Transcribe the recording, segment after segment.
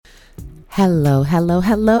Hello, hello,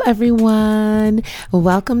 hello, everyone.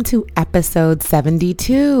 Welcome to episode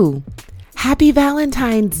 72. Happy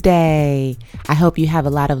Valentine's Day. I hope you have a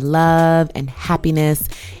lot of love and happiness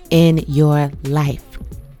in your life.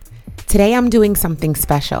 Today, I'm doing something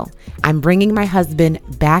special. I'm bringing my husband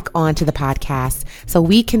back onto the podcast so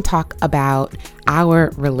we can talk about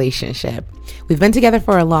our relationship. We've been together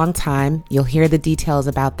for a long time. You'll hear the details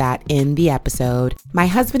about that in the episode. My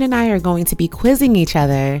husband and I are going to be quizzing each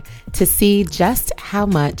other to see just how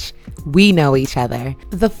much we know each other.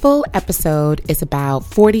 The full episode is about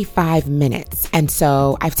 45 minutes, and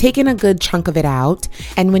so I've taken a good chunk of it out.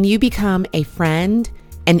 And when you become a friend,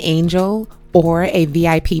 an angel, or a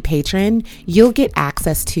VIP patron, you'll get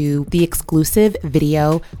access to the exclusive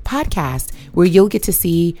video podcast where you'll get to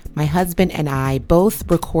see my husband and I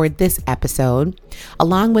both record this episode,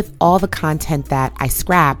 along with all the content that I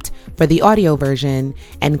scrapped for the audio version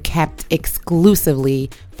and kept exclusively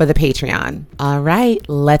for the Patreon. All right,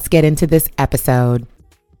 let's get into this episode.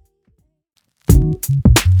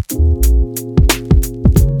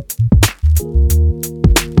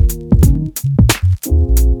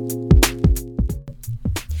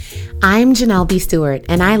 I'm Janelle B. Stewart,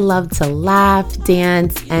 and I love to laugh,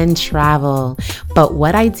 dance, and travel. But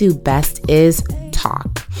what I do best is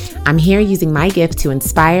talk. I'm here using my gift to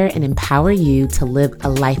inspire and empower you to live a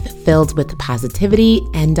life filled with positivity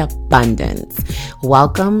and abundance.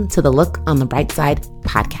 Welcome to the Look on the Bright Side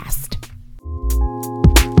podcast.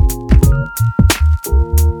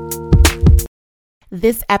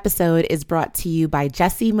 This episode is brought to you by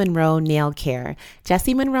Jessie Monroe Nail Care.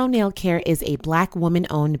 Jessie Monroe Nail Care is a Black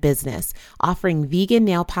woman-owned business offering vegan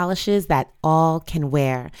nail polishes that all can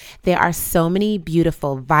wear. There are so many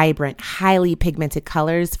beautiful, vibrant, highly pigmented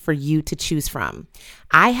colors for you to choose from.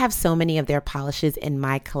 I have so many of their polishes in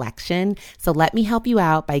my collection, so let me help you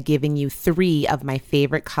out by giving you 3 of my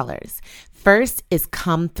favorite colors. First is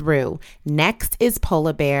Come Through, next is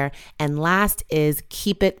Polar Bear, and last is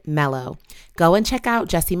Keep It Mellow. Go and check out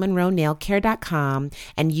JessieMonroeNailCare.com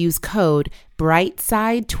and use code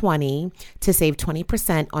BRIGHTSIDE20 to save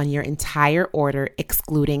 20% on your entire order,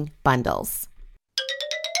 excluding bundles.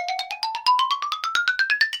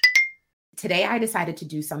 Today, I decided to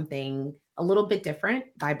do something a little bit different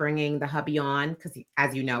by bringing the hubby on because,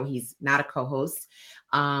 as you know, he's not a co-host.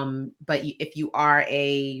 But if you are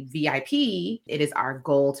a VIP, it is our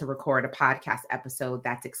goal to record a podcast episode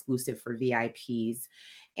that's exclusive for VIPs.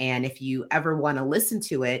 And if you ever want to listen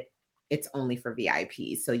to it, it's only for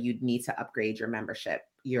VIPs. So you'd need to upgrade your membership,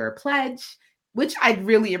 your pledge, which I'd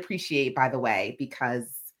really appreciate, by the way, because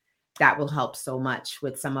that will help so much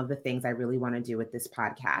with some of the things I really want to do with this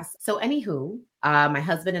podcast. So anywho, my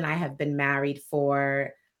husband and I have been married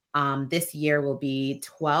for, this year will be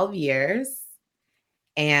 12 years.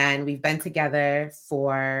 And we've been together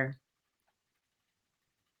for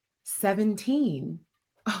 17.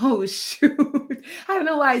 Oh, shoot. I don't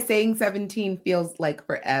know why saying 17 feels like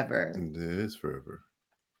forever. It is forever.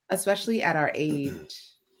 Especially at our age,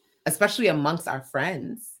 especially amongst our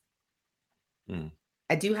friends.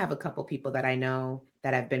 I do have a couple people that I know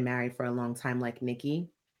that have been married for a long time, like Nikki.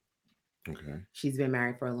 Okay. She's been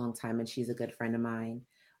married for a long time and she's a good friend of mine.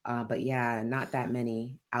 But yeah, not that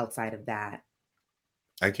many outside of that.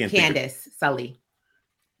 I can't Candace, Sully.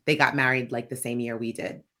 They got married like the same year we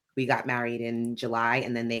did. We got married in July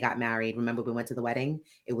and then they got married. Remember we went to the wedding?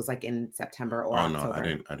 It was like in September or October. No,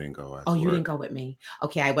 I didn't go. You didn't go with me.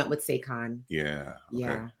 Okay, I went with Saquon. Yeah. Okay.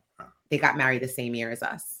 Yeah. They got married the same year as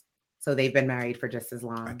us. So they've been married for just as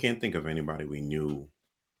long. I can't think of anybody we knew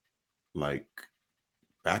like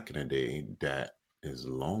back in the day that is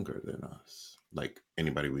longer than us. Like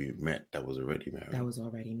anybody we met that was already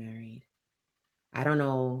married. I don't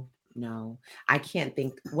know. No, I can't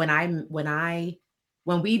think. When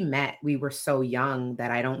we met, we were so young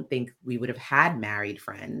that I don't think we would have had married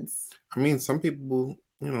friends. I mean, some people,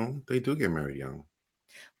 they do get married young.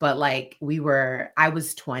 But like I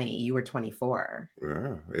was 20, you were 24.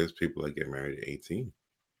 Yeah, there's people that get married at 18.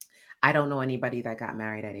 I don't know anybody that got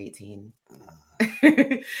married at 18.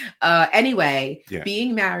 Anyway, yeah.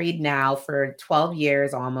 Being married now for 12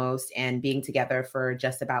 years almost and being together for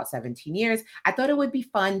just about 17 years, I thought it would be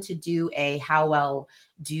fun to do a How Well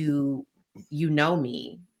Do You Know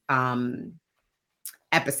Me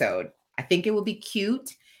episode. I think it will be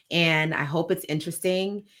cute and I hope it's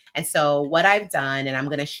interesting. And so what I've done, and I'm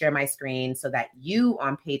going to share my screen so that you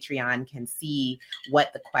on Patreon can see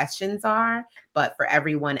what the questions are. But for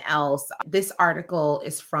everyone else, this article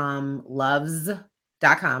is from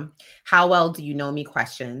loves.com. How well do you know me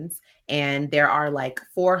questions? And there are like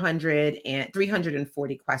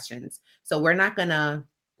 340 questions. So we're not going to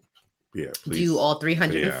do all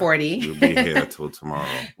 340. Yeah, we'll be here till tomorrow.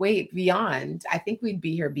 Wait, beyond. I think we'd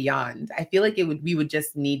be here beyond. I feel like we would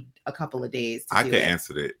just need a couple of days to I can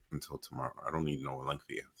answer it until tomorrow. I don't need no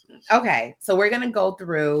lengthy answers. Okay, so we're going to go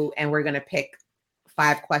through and we're going to pick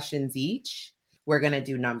 5 questions each. We're going to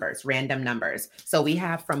do numbers, random numbers. So we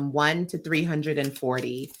have from 1 to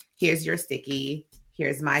 340. Here's your sticky.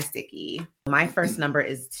 Here's my sticky. My first number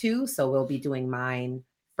is 2, so we'll be doing mine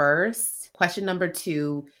first. Question number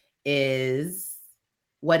 2 is,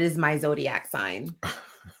 what is my zodiac sign?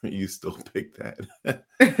 You still pick that?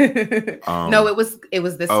 No, it was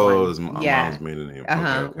this one. Oh, it was mom's maiden name.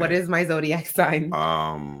 Okay. What is my zodiac sign?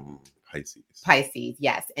 Pisces. Pisces,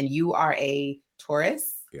 yes. And you are a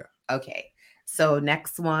Taurus? Yeah. Okay. So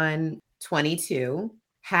next one, 22.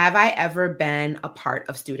 Have I ever been a part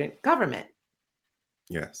of student government?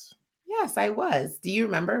 Yes. Yes, I was. Do you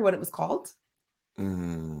remember what it was called?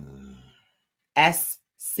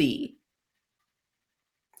 SC.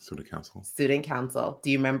 Student council. Student council.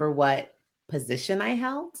 Do you remember what position I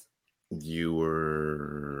held? You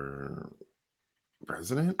were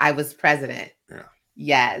president? I was president. Yeah.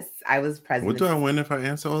 Yes, I was president. What do I win if I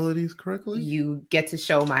answer all of these correctly? You get to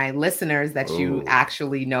show my listeners that you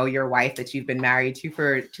actually know your wife that you've been married to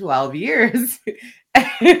for 12 years.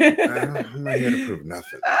 I'm not here to prove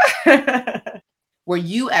nothing. Were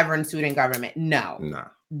you ever in student government? No. Nah.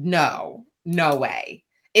 No way.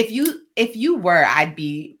 If you were, I'd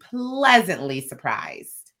be pleasantly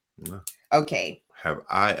surprised. No. Okay. Have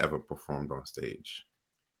I ever performed on stage?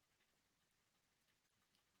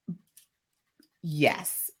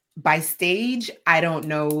 Yes. By stage, I don't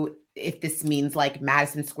know if this means like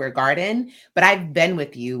Madison Square Garden, but I've been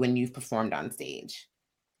with you when you've performed on stage.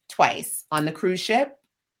 Twice. On the cruise ship.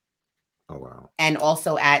 Oh, wow. And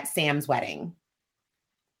also at Sam's wedding.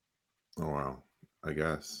 Oh, wow. I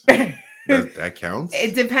guess. that counts?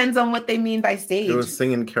 It depends on what they mean by stage. It was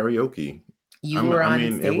singing karaoke. You were on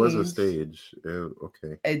stage. It was a stage.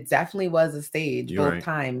 Okay. It definitely was a stage. You're both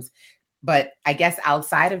times. But I guess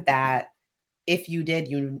outside of that, if you did,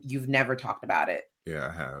 you've never talked about it. Yeah,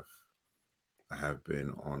 I have. I have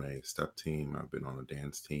been on a step team. I've been on a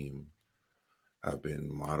dance team. I've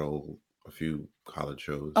been model a few college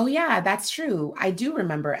shows. Oh, yeah, that's true. I do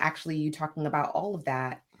remember actually you talking about all of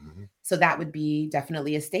that. Mm-hmm. So that would be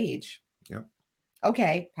definitely a stage. Yep.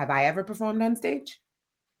 Okay. Have I ever performed on stage?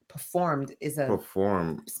 Performed is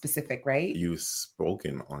specific, right? You've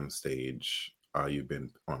spoken on stage. You've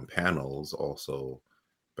been on panels also,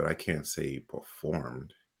 but I can't say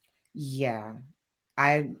performed. Yeah.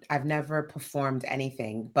 I've never performed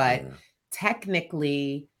anything, but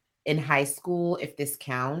technically in high school, if this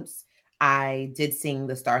counts, I did sing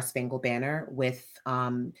the Star Spangled Banner with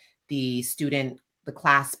the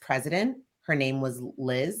class president. Her name was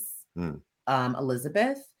Liz,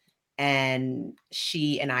 Elizabeth, and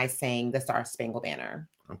she and I sang the Star Spangled Banner.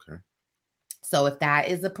 Okay. So if that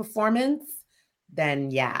is a performance, then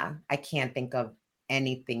yeah, I can't think of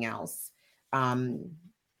anything else.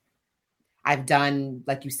 I've done,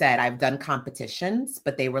 like you said, I've done competitions,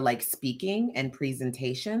 but they were like speaking and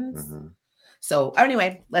presentations. Mm-hmm. So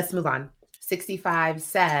anyway, let's move on. 65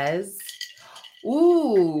 says,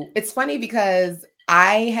 ooh, it's funny because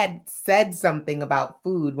I had said something about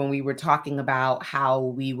food when we were talking about how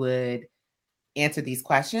we would answer these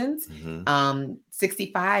questions. Mm-hmm.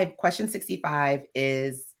 65, question 65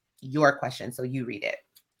 is your question. So you read it.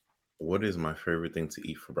 What is my favorite thing to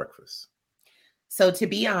eat for breakfast? So to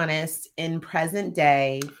be honest, in present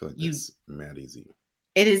day, I feel like it's mad easy.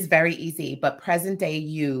 It is very easy, but present day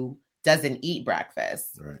you doesn't eat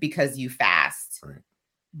breakfast because you fast. Right.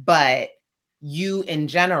 But you in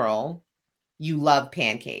general, you love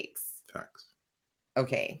pancakes. Facts.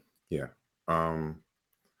 Okay. Yeah.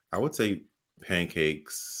 I would say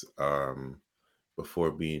pancakes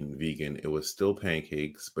before being vegan. It was still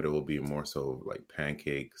pancakes, but it will be more so like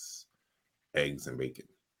pancakes, eggs, and bacon.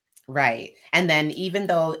 Right. And then even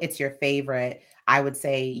though it's your favorite, I would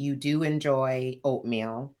say you do enjoy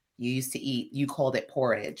oatmeal. You used to eat, you called it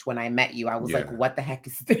porridge. When I met you, I was like, what the heck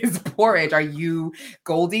is this porridge? Are you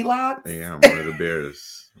Goldilocks? Yeah, I'm one of the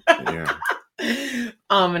bears. Yeah.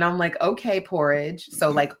 And I'm like, okay, porridge.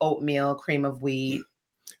 So like oatmeal, cream of wheat.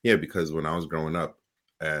 Yeah, because when I was growing up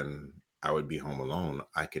and I would be home alone,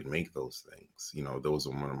 I could make those things. You know, those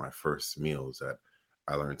were one of my first meals that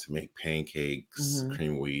I learned to make: pancakes,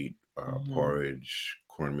 cream wheat, porridge,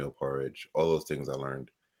 cornmeal porridge, all those things I learned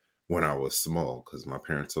when I was small because my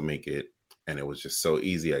parents will make it. And it was just so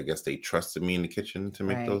easy. I guess they trusted me in the kitchen to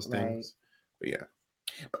make those things. But yeah.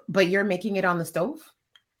 But you're making it on the stove?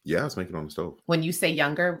 Yeah, I was making it on the stove. When you say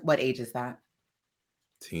younger, what age is that?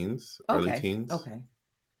 Teens, okay. Early teens. Okay.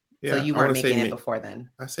 Yeah, so you weren't making it before then.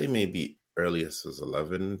 I say maybe earliest was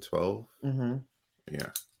 11, 12. Mm-hmm. Yeah.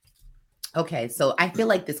 Okay, so I feel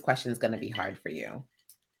like this question is going to be hard for you.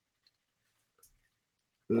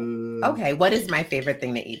 Okay, what is my favorite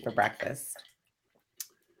thing to eat for breakfast?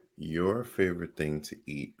 Your favorite thing to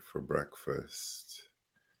eat for breakfast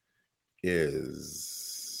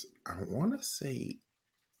is, I want to say,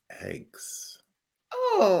 eggs.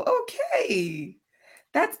 Oh, okay.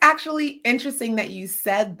 That's actually interesting that you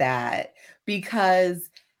said that, because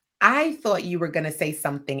I thought you were going to say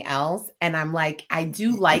something else. And I'm like, I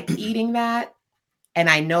do like eating that. And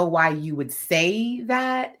I know why you would say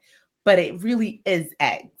that, but it really is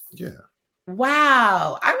eggs. Yeah.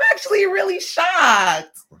 Wow. I'm actually really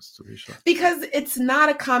shocked. Because it's not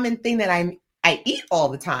a common thing that I eat all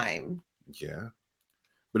the time. Yeah.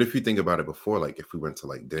 But if you think about it before, like if we went to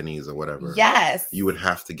like Denny's or whatever, yes, you would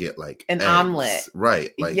have to get like an omelet.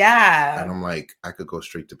 Right. Like, yeah. And I'm like, I could go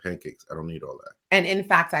straight to pancakes. I don't need all that. And in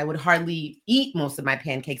fact, I would hardly eat most of my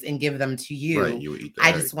pancakes and give them to you. Right. You would eat the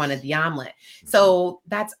eggs. Just wanted the omelet. Mm-hmm. So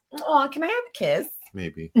that's, oh, can I have a kiss?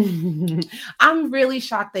 Maybe. I'm really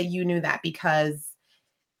shocked that you knew that, because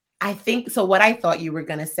I think, so what I thought you were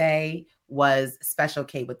going to say was Special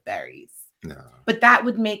K with berries. No. But that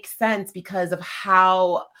would make sense because of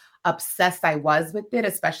how obsessed I was with it,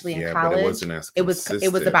 especially in college. But it wasn't as consistent.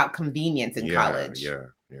 It was about convenience in college. Yeah.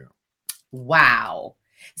 Wow.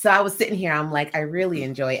 So I was sitting here, I'm like, I really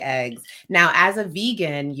enjoy eggs. Now, as a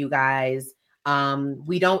vegan, you guys,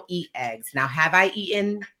 we don't eat eggs. Now, have I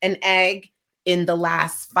eaten an egg in the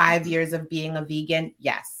last 5 years of being a vegan?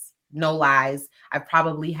 Yes. No lies. I've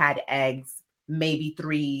probably had eggs maybe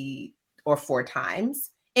 3 or 4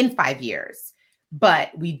 times in 5 years.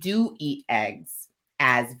 But we do eat eggs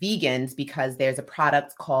as vegans because there's a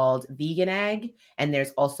product called Vegan Egg, and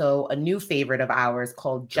there's also a new favorite of ours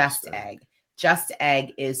called Just Egg. Just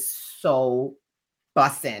Egg is so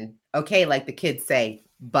bussin', okay? Like the kids say,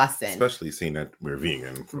 bussin'. Especially seeing that we're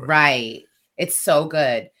vegan. Right. It's so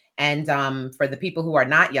good. And for the people who are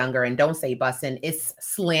not younger and don't say bussin', it's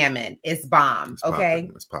slamming. It's bomb,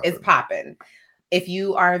 okay? It's popping. If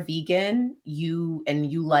you are a vegan, you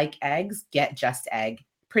like eggs, get Just Egg.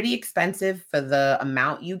 Pretty expensive for the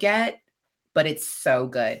amount you get, but it's so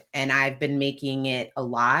good. And I've been making it a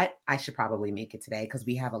lot. I should probably make it today because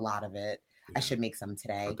we have a lot of it. Yeah. I should make some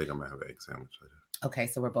today. I think I'm going to have an egg sandwich later. Okay,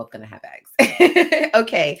 so we're both going to have eggs.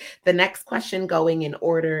 Okay, the next question going in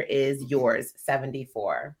order is yours,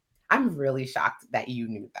 74. I'm really shocked that you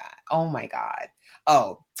knew that. Oh my God.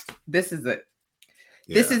 Oh, this is it.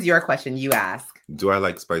 Yeah. This is your question you ask. Do I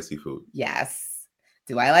like spicy food? Yes.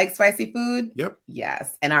 Do I like spicy food? Yep.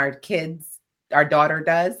 Yes. And our daughter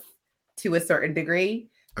does to a certain degree.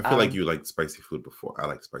 I feel like you liked spicy food before. I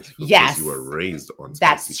like spicy food. Yes. Because you were raised on spicy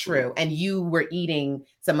That's food. True. And you were eating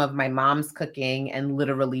some of my mom's cooking and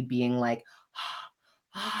literally being like,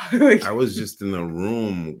 I was just in the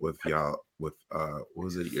room with y'all with what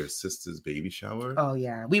was it, your sister's baby shower? Oh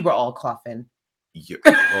yeah. We were all coughing. Yeah.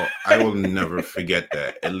 Oh, I will never forget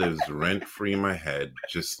that. It lives rent free in my head.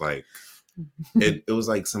 Just like it was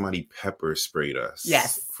like somebody pepper sprayed us.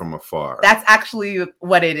 Yes. From afar. That's actually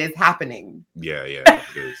what it is happening. Yeah, it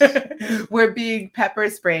is. We're being pepper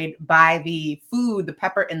sprayed by the food, the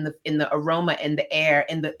pepper in the aroma, in the air,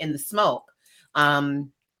 in the smoke. And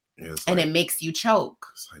it makes you choke.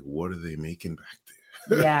 It's like, what are they making back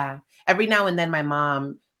there? Yeah. Every now and then my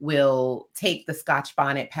mom will take the Scotch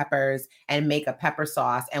bonnet peppers and make a pepper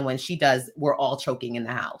sauce. And when she does, we're all choking in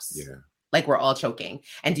the house. Yeah. Like we're all choking.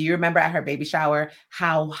 And do you remember at her baby shower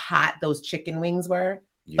how hot those chicken wings were?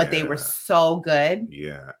 Yeah. But they were so good.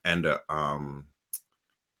 Yeah. And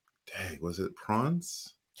was it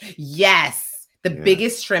prawns? Yes. The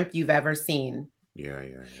biggest shrimp you've ever seen. Yeah.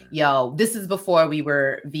 Yo, this is before we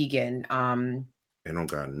were vegan. They don't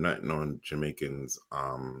got nothing on Jamaicans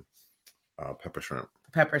pepper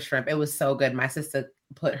shrimp. It was so good. My sister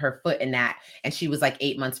put her foot in that, and she was like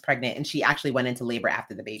 8 months pregnant, and she actually went into labor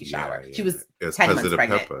after the baby shower. She was 10 months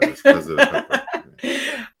pregnant. It's because of the pepper.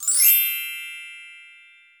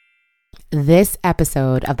 This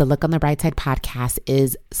episode of the Look on the Bright Side podcast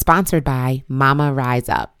is sponsored by Mama Rise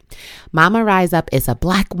Up. Mama Rise Up is a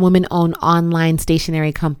Black woman-owned online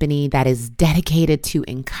stationery company that is dedicated to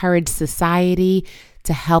encourage society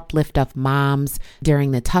to help lift up moms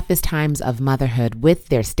during the toughest times of motherhood with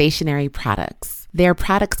their stationery products. Their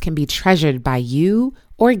products can be treasured by you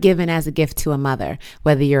or given as a gift to a mother.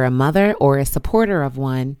 Whether you're a mother or a supporter of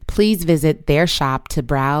one, please visit their shop to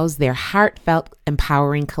browse their heartfelt,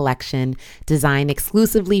 empowering collection designed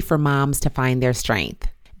exclusively for moms to find their strength.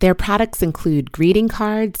 Their products include greeting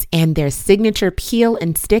cards and their signature peel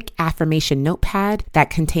and stick affirmation notepad that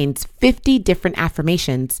contains 50 different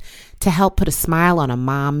affirmations to help put a smile on a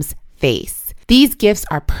mom's face. These gifts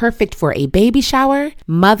are perfect for a baby shower,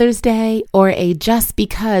 Mother's Day, or a just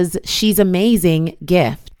because she's amazing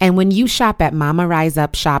gift. And when you shop at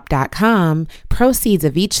MamaRiseUpShop.com, proceeds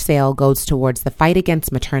of each sale goes towards the fight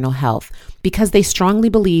against maternal health because they strongly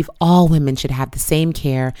believe all women should have the same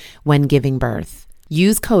care when giving birth.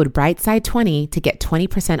 Use code BRIGHTSIDE20 to get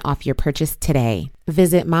 20% off your purchase today.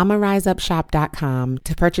 Visit MamaRiseUpShop.com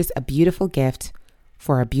to purchase a beautiful gift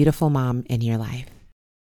for a beautiful mom in your life.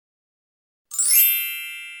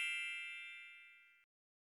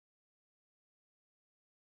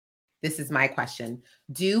 This is my question.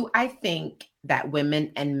 Do I think that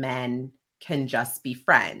women and men can just be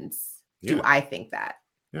friends? Yeah. Do I think that?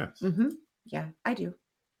 Yes. Mm-hmm. Yeah, I do.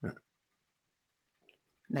 Yeah.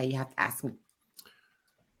 Now you have to ask me.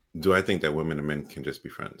 Do I think that women and men can just be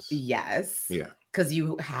friends? Yes. Yeah. Because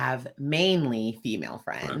you have mainly female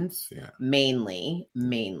friends. Yeah. Mainly.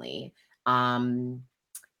 Do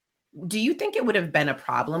you think it would have been a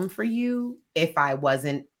problem for you if I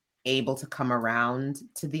wasn't able to come around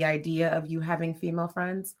to the idea of you having female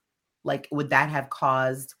friends? Like, would that have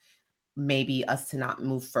caused maybe us to not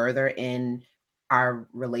move further in our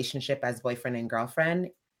relationship as boyfriend and girlfriend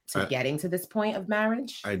to getting to this point of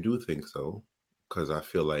marriage? I do think so. Because I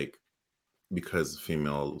feel like because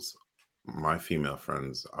my female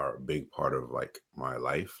friends are a big part of like my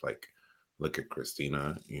life. Like, look at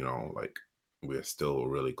Christina, like we're still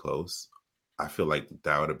really close. I feel like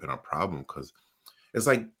that would have been a problem because it's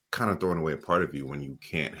like kind of throwing away a part of you when you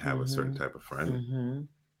can't have a certain type of friend,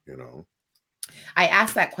 I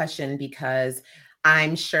asked that question because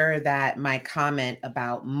I'm sure that my comment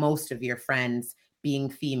about most of your friends being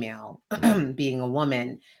female, being a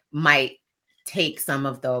woman, might take some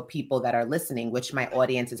of the people that are listening, which my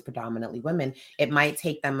audience is predominantly women, it might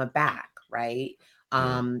take them aback, right?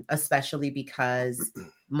 Especially because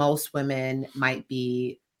most women might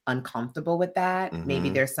be uncomfortable with that. Maybe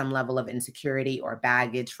there's some level of insecurity or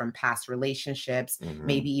baggage from past relationships,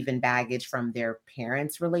 maybe even baggage from their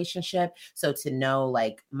parents' relationship. So to know,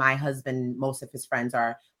 like, my husband, most of his friends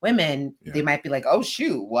are women, they might be like, oh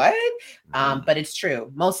shoot, what? But it's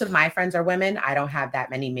true. Most of my friends are women. I don't have that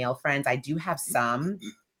many male friends. I do have some,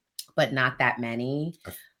 but not that many.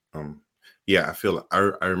 Yeah, I feel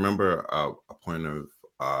I remember a point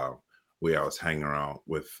of where I was hanging around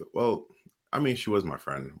with, well, I mean, she was my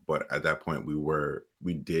friend, but at that point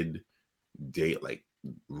we did date like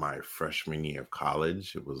my freshman year of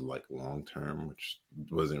college. It was like long term, which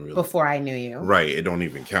wasn't really before I knew you. Right. It don't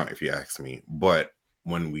even count if you ask me. But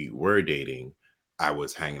when we were dating, I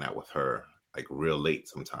was hanging out with her like real late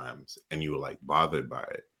sometimes, and you were like bothered by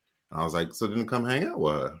it. And I was like, so then come hang out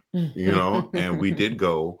with her, and we did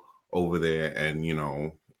go over there and,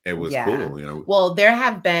 it was cool, Well, there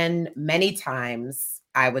have been many times,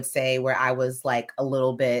 I would say, where I was like a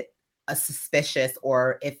little bit suspicious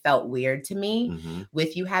or it felt weird to me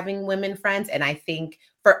with you having women friends. And I think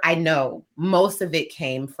I know most of it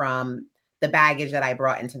came from the baggage that I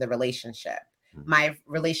brought into the relationship. My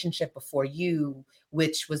relationship before you,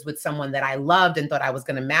 which was with someone that I loved and thought I was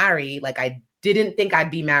going to marry, like I didn't think I'd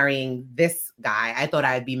be marrying this guy. I thought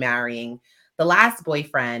I'd be marrying the last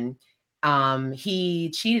boyfriend.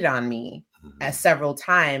 He cheated on me several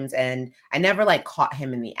times, and I never like caught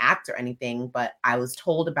him in the act or anything, but I was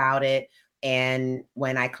told about it. And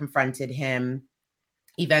when I confronted him,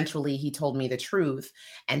 eventually he told me the truth.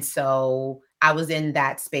 And so I was in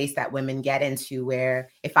that space that women get into where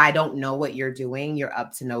if I don't know what you're doing, you're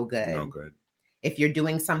up to no good. No good. If you're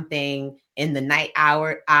doing something in the night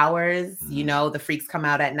hours, the freaks come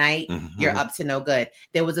out at night, you're up to no good.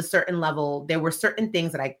 There was a certain level, there were certain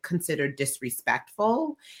things that I considered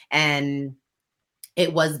disrespectful, and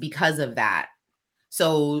it was because of that.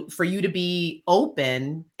 So for you to be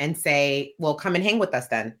open and say, well, come and hang with us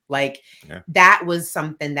then, that was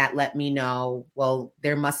something that let me know, well,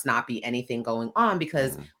 there must not be anything going on,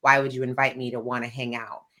 because why would you invite me to want to hang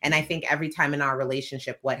out? And I think every time in our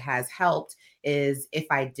relationship, what has helped is if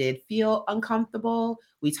I did feel uncomfortable,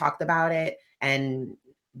 we talked about it, and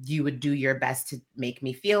you would do your best to make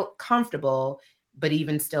me feel comfortable, but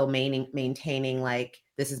even still maintaining like,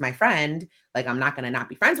 this is my friend. Like, I'm not going to not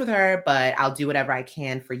be friends with her, but I'll do whatever I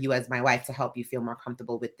can for you as my wife to help you feel more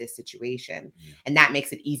comfortable with this situation. And that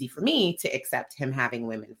makes it easy for me to accept him having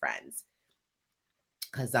women friends.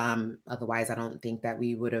 Because otherwise, I don't think that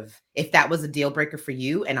we would have, if that was a deal breaker for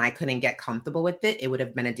you and I couldn't get comfortable with it, it would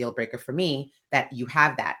have been a deal breaker for me that you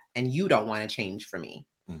have that and you don't want to change for me.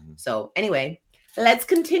 So anyway, Let's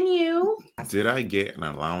continue. Did I get an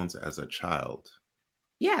allowance as a child?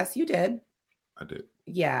 Yes, you did. I did.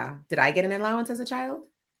 Yeah. Did I get an allowance as a child?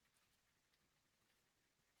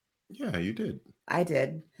 Yeah, you did. I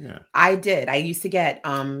did. Yeah. I did. I used to get,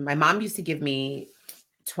 my mom used to give me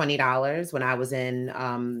 $20 when I was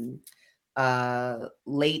in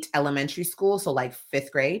late elementary school. So like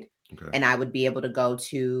 5th grade. Okay. And I would be able to go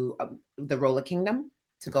to the Roller Kingdom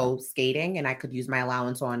to go skating, and I could use my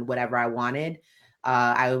allowance on whatever I wanted.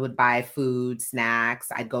 I would buy food, snacks.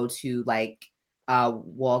 I'd go to like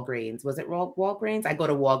Walgreens. Was it Walgreens? I go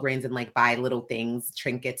to Walgreens and like buy little things,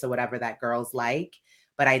 trinkets or whatever that girls like.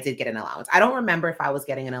 But I did get an allowance. I don't remember if I was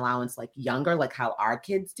getting an allowance like younger, like how our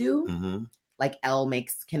kids do. Mm-hmm. Like Elle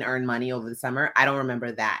can earn money over the summer. I don't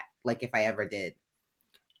remember that. Like if I ever did.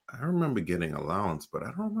 I remember getting allowance, but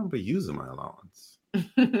I don't remember using my allowance.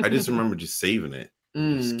 I just remember just saving it,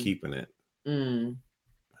 just keeping it.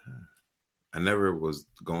 I never was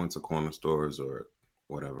going to corner stores or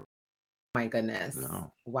whatever. My goodness.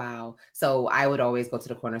 No. Wow. So I would always go to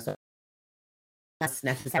the corner store. That's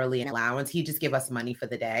necessarily an allowance. He just give us money for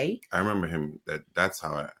the day. I remember him. That's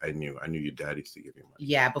how I knew. I knew your dad used to give you money.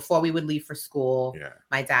 Yeah. Before we would leave for school,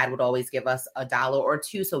 my dad would always give us $1 or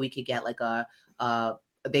 $2 so we could get like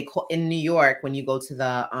they call in New York when you go to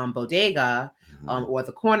the bodega or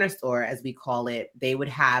the corner store, as we call it, they would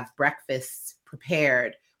have breakfast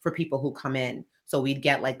prepared for people who come in. So we'd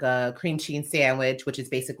get like a cream cheese sandwich, which is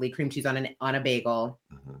basically cream cheese on a bagel,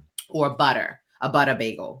 or a butter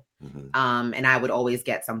bagel. And I would always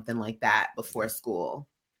get something like that before school.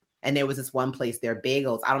 And there was this one place, their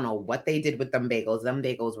bagels, I don't know what they did with them bagels. Them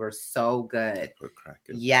bagels were so good.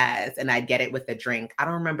 Yes. And I'd get it with a drink. I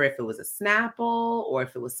don't remember if it was a Snapple or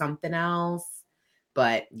if it was something else,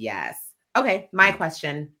 but yes. Okay. My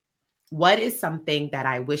question. What is something that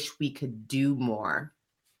I wish we could do more?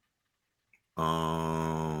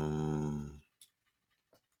 I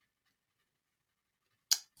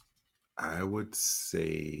would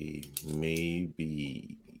say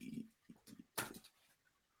maybe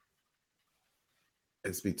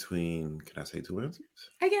it's between, can I say 2 answers?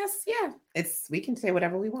 I guess, yeah. We can say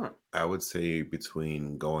whatever we want. I would say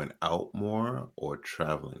between going out more or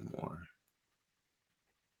traveling more.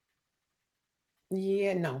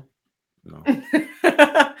 Yeah, no.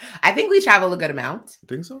 I think we travel a good amount. You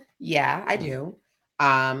think so? Yeah, I do.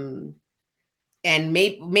 And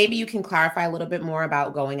maybe you can clarify a little bit more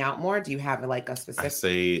about going out more. Do you have like a specific? I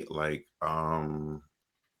say like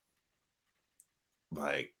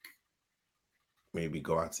maybe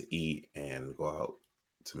go out to eat and go out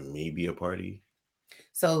to maybe a party.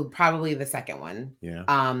 So probably the second one. Yeah.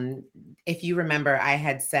 If you remember, I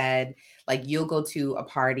had said like you'll go to a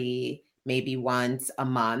party maybe once a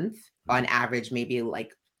month on average, maybe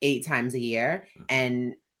like 8 times a year,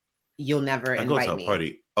 and you'll never invite me. I go to a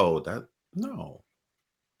party. Oh, no.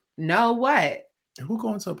 No, what? Who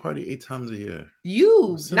going to a party 8 times a year?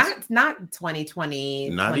 You, not 2020,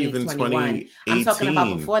 not even 2018. I'm talking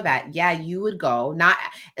about before that. Yeah, you would go. Not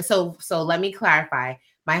so let me clarify.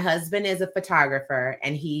 My husband is a photographer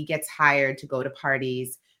and he gets hired to go to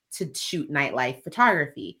parties to shoot nightlife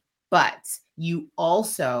photography. But you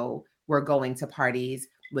also were going to parties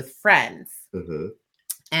with friends.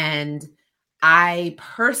 And I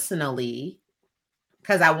personally,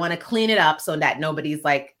 because I want to clean it up so that nobody's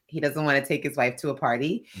like, he doesn't want to take his wife to a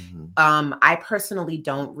party. I personally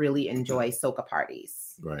don't really enjoy soca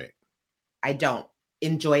parties. Right. I don't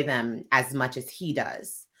enjoy them as much as he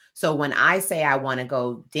does. So when I say I want to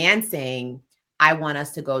go dancing, I want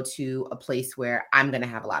us to go to a place where I'm going to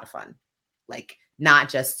have a lot of fun. Like not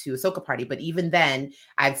just to a soca party, but even then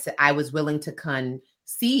I was willing to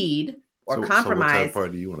concede or compromise. So what type of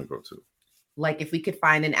party do you want to go to? Like if we could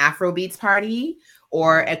find an Afrobeats party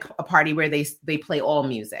or a party where they play all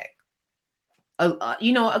music,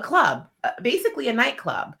 a club, basically a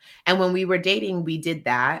nightclub. And when we were dating, we did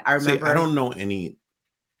that. I remember. I don't know any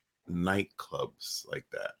nightclubs like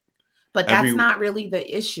that. But that's not really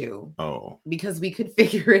the issue. Oh. Because we could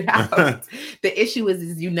figure it out. The issue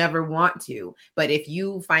is you never want to. But if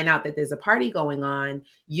you find out that there's a party going on,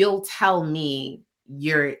 you'll tell me.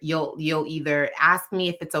 You'll either ask me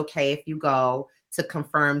if it's okay if you go to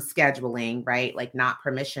confirm scheduling, right? Like not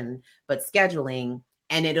permission, but scheduling.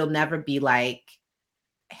 And it'll never be like,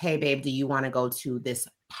 hey babe, do you want to go to this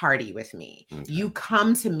party with me? Okay. You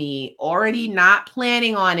come to me already not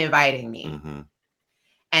planning on inviting me.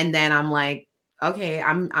 And then I'm like, okay,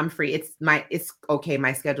 I'm free. It's okay.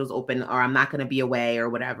 My schedule's open, or I'm not going to be away or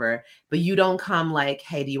whatever. But you don't come like,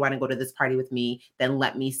 hey, do you want to go to this party with me? Then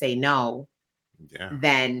let me say no. Yeah.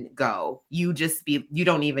 Then go. You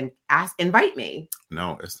don't even invite me.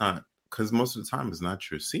 No, it's not because most of the time it's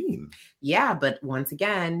not your scene. Yeah, but once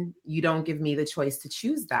again, you don't give me the choice to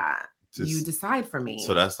choose that. You decide for me.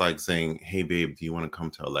 So that's like saying, hey, babe, do you want to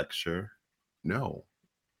come to a lecture? No,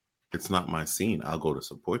 it's not my scene. I'll go to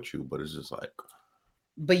support you, but it's just like.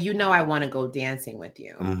 But I want to go dancing with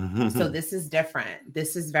you. Mm-hmm. So this is different.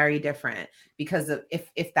 This is very different, because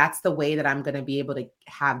if that's the way that I'm going to be able to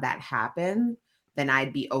have that happen, then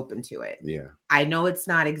I'd be open to it. Yeah. I know it's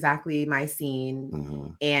not exactly my scene. Mm-hmm.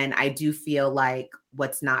 And I do feel like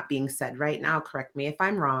what's not being said right now, correct me if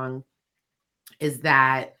I'm wrong, is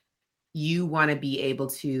that you want to be able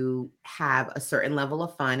to have a certain level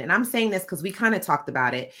of fun. And I'm saying this because we kind of talked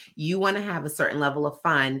about it. You want to have a certain level of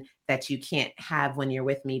fun that you can't have when you're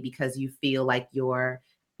with me, because you feel like you're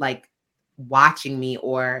like watching me,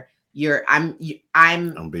 or I'm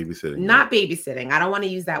babysitting. Not babysitting. I don't want to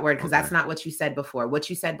use that word, because that's not what you said before. What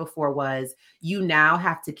you said before was you now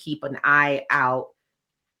have to keep an eye out.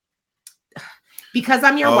 Because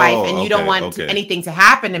I'm your wife and you don't want anything to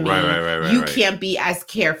happen to me, you can't be as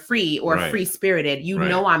carefree or free-spirited. You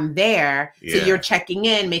know I'm there. Yeah. So you're checking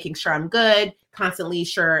in, making sure I'm good, constantly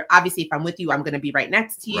sure. Obviously, if I'm with you, I'm going to be right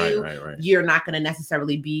next to you. Right. You're not going to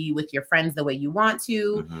necessarily be with your friends the way you want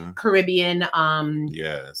to. Mm-hmm. Caribbean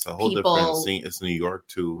yeah, it's a whole different scene. It's New York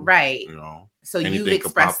too. Right. You know. So you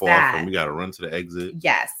express that. And we got to run to the exit.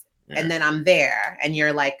 Yes. Yeah. And then I'm there. And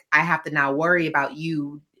you're like, I have to now worry about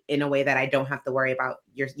you in a way that I don't have to worry about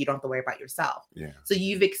you don't have to worry about yourself. Yeah. So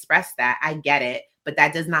you've expressed that. I get it. But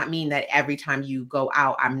that does not mean that every time you go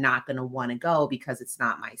out, I'm not going to want to go because it's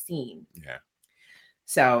not my scene. Yeah.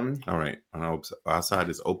 So. All right. Outside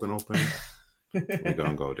is open. We're going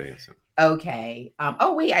to go dancing. Okay.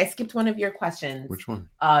 Oh, wait, I skipped one of your questions. Which one?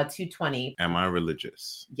 220. Am I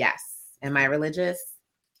religious? Yes. Am I religious?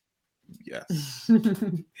 Yes.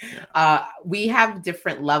 Yeah. We have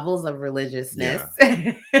different levels of religiousness.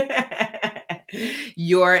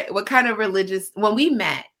 Yeah. What kind of religious? When we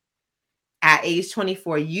met at age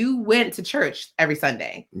 24, you went to church every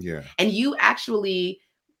Sunday. Yeah. And you actually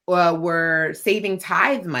were saving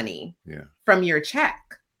tithe money. Yeah. From your check.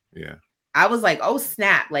 Yeah. I was like, oh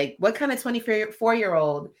snap! Like, what kind of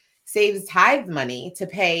 24-year-old saves tithe money to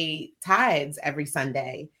pay tithes every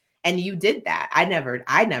Sunday? And you did that. I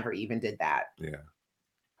never even did that. Yeah.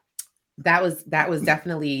 That was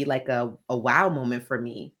definitely like a wow moment for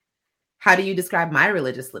me. How do you describe my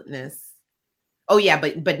religiousness? Oh yeah,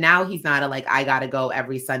 but now he's not a like I gotta go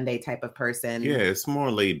every Sunday type of person. Yeah, it's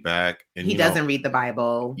more laid back, and he doesn't read the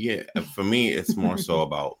Bible. Yeah, for me, it's more so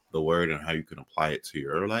about the word and how you can apply it to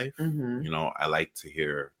your life. Mm-hmm. You know, I like to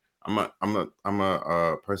hear. I'm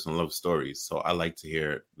a person who loves stories, so I like to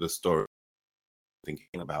hear the story.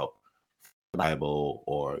 Thinking about the Bible,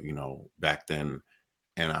 or back then,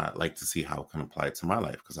 and I like to see how it can apply it to my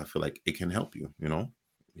life, because I feel like it can help you.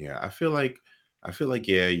 Yeah, I feel like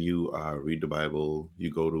yeah, you read the Bible,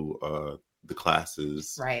 you go to the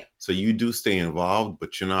classes, right? So you do stay involved,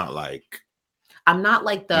 but you're not like. I'm not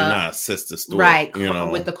like you're not Sister Stewart, right?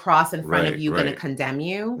 With the cross in front of you, going to condemn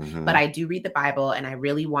you. Mm-hmm. But I do read the Bible, and I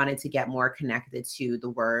really wanted to get more connected to the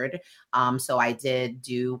Word. So I did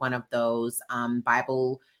do one of those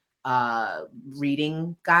Bible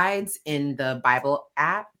reading guides in the Bible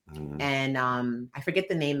app. Mm-hmm. And I forget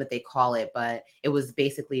the name that they call it, but it was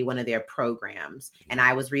basically one of their programs. Mm-hmm. And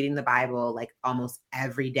I was reading the Bible like almost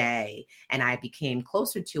every day, and I became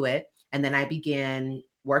closer to it. And then I began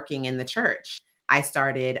working in the church. I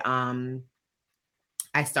started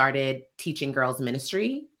teaching girls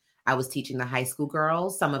ministry. I was teaching the high school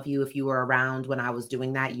girls. Some of you, if you were around when I was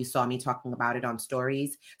doing that, you saw me talking about it on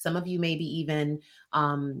stories. Some of you maybe even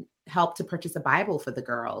helped to purchase a Bible for the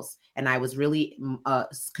girls. And I was really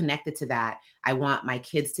connected to that. I want my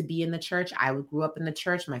kids to be in the church. I grew up in the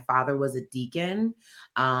church. My father was a deacon.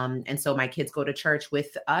 And so my kids go to church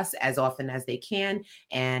with us as often as they can.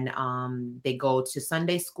 And they go to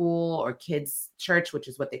Sunday school or kids church, which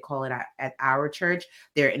is what they call it at our church.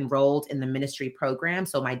 They're enrolled in the ministry program.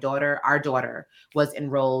 So our daughter was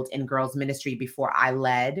enrolled in girls ministry before I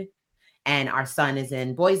led. And our son is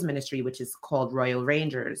in boys ministry, which is called Royal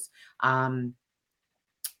Rangers.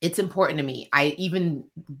 It's important to me. I even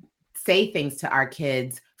say things to our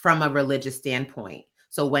kids from a religious standpoint.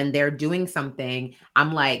 So when they're doing something,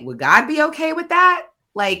 I'm like, would God be okay with that?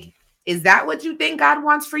 Like, is that what you think God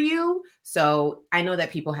wants for you? So I know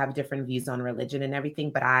that people have different views on religion and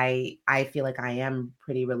everything, but I feel like I am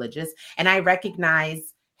pretty religious, and I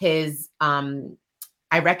recognize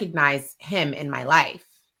him in my life.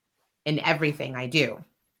 In everything I do.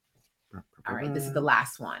 All right, this is the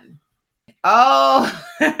last one. Oh,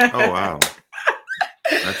 oh wow.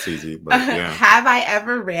 That's easy, but yeah. Have I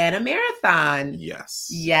ever ran a marathon? Yes.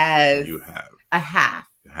 Yes. You have. A half.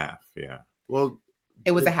 Half, yeah. Well,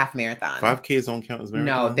 it was a half marathon. 5Ks don't count as marathons?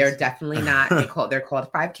 No, they're definitely not. They're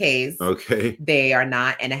called 5Ks. Okay. They are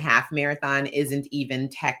not. And a half marathon isn't even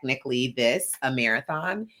technically a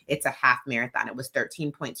marathon. It's a half marathon. It was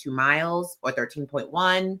 13.2 miles or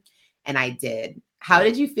 13.1. And I did. How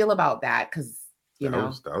did you feel about that? Because, that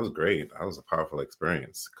was great. That was a powerful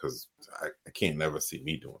experience because I can't never see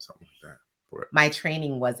me doing something like that. My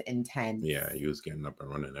training was intense. Yeah, you was getting up and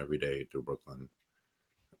running every day through Brooklyn.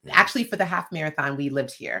 Yeah. Actually, for the half marathon, we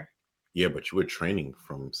lived here. Yeah, but you were training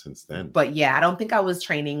since then. But yeah, I don't think I was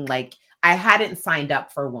training I hadn't signed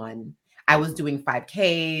up for one. I was doing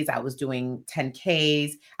 5Ks. I was doing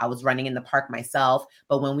 10Ks. I was running in the park myself.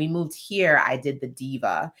 But when we moved here, I did the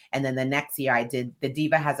Diva. And then the next year the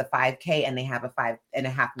Diva has a 5K and they have a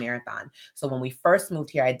 5.5 marathon. So when we first moved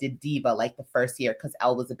here, I did Diva the first year because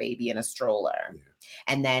Elle was a baby in a stroller. Yeah.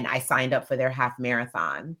 And then I signed up for their half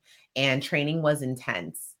marathon and training was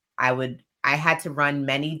intense. I had to run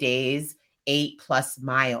many days, 8+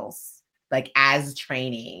 miles, as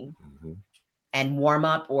training. Mm-hmm. And warm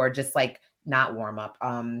up or just not warm up.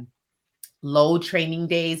 Low training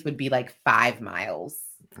days would be 5 miles.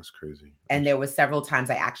 That's crazy. And there was several times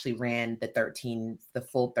I actually ran the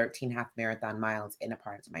full 13 half marathon miles in a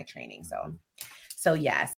part of my training. So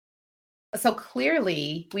yes. So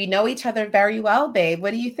clearly we know each other very well, babe.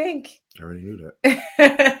 What do you think? I already knew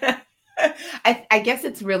that. I guess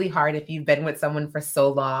it's really hard if you've been with someone for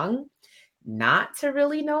so long not to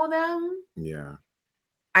really know them. Yeah.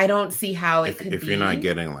 I don't see how it could be. If you're not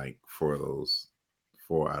getting 4 of those,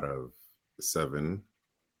 4 out of 7,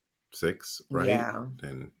 6, right? Yeah.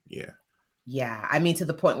 Then yeah. Yeah. I mean, to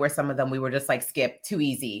the point where some of them we were just skip, too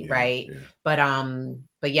easy, right? Yeah.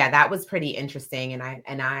 But yeah, that was pretty interesting.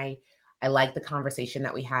 And I like the conversation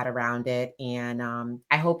that we had around it. And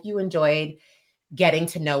I hope you enjoyed getting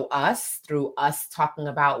to know us through us talking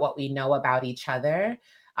about what we know about each other.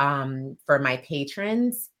 For my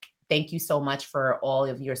patrons, thank you so much for all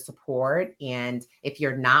of your support. And if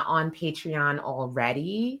you're not on Patreon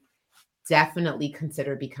already, definitely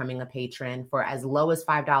consider becoming a patron. For as low as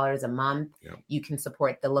 $5 a month. Yep. You can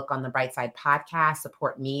support the Look on the Bright Side podcast,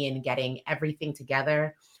 support me in getting everything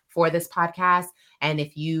together for this podcast. And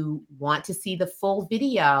if you want to see the full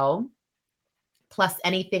video, plus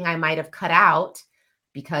anything I might have cut out,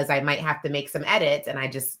 because I might have to make some edits and I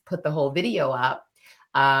just put the whole video up,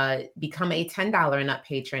 become a $10 and up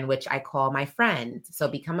patron, which I call my friend. So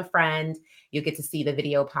become a friend. You get to see the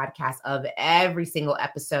video podcast of every single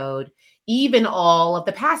episode, even all of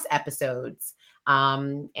the past episodes.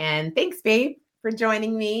 And thanks, babe, for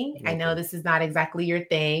joining me. Okay. I know this is not exactly your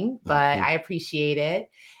thing, but I appreciate it.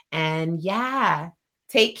 And yeah,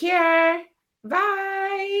 take care.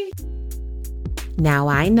 Bye. Now,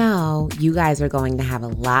 I know you guys are going to have a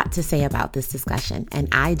lot to say about this discussion, and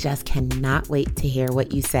I just cannot wait to hear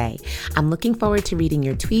what you say. I'm looking forward to reading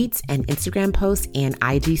your tweets and Instagram posts and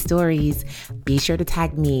IG stories. Be sure to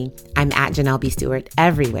tag me. I'm at Janelle B. Stewart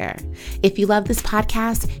everywhere. If you love this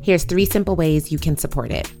podcast, here's 3 simple ways you can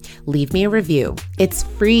support it. Leave me a review. It's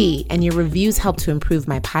free, and your reviews help to improve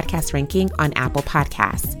my podcast ranking on Apple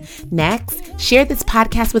Podcasts. Next, share this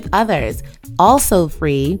podcast with others. Also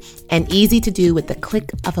free and easy to do with the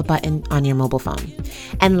click of a button on your mobile phone.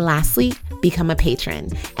 And lastly, become a patron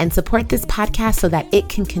and support this podcast so that it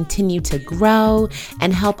can continue to grow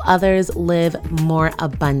and help others live more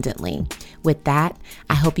abundantly. With that,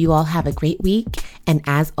 I hope you all have a great week. And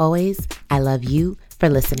as always, I love you for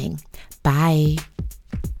listening. Bye.